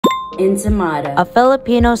Ensaymada, a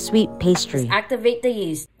Filipino sweet pastry. Activate the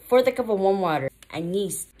yeast. 1/4 cup of warm water and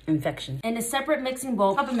yeast infection. In a separate mixing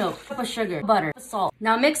bowl, cup of milk, cup of sugar, butter, salt.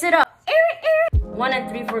 Now mix it up. 1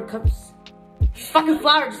 3/4 cups. Fucking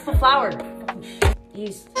flour, just put flour.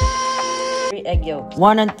 Yeast. 3 egg yolks.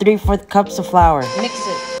 1 3/4 cups of flour. Mix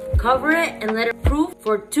it. Cover it and let it proof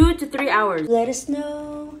for 2 to 3 hours. Let us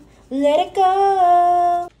know. Let it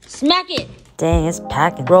go. Smack it. Dang, it's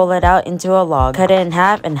packing. Roll it out into a log. Cut it in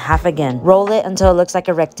half and half again. Roll it until it looks like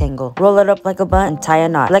a rectangle. Roll it up like a bun and tie a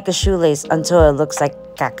knot like a shoelace until it looks like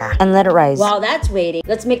caca. And let it rise. While that's waiting,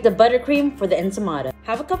 let's make the buttercream for the ensaymada.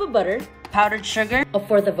 Have a cup of butter, powdered sugar,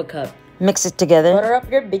 1/4 cup. Mix it together. Butter up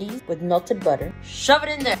your bitties with melted butter. Shove it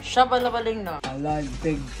in there. Shabalabaling na. I like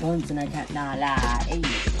big buns and I can't lie.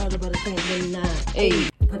 Hey.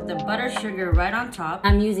 Put the butter sugar right on top.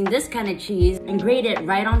 I'm using this kind of cheese and grate it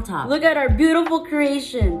right on top. Look at our beautiful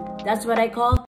creation. That's what I call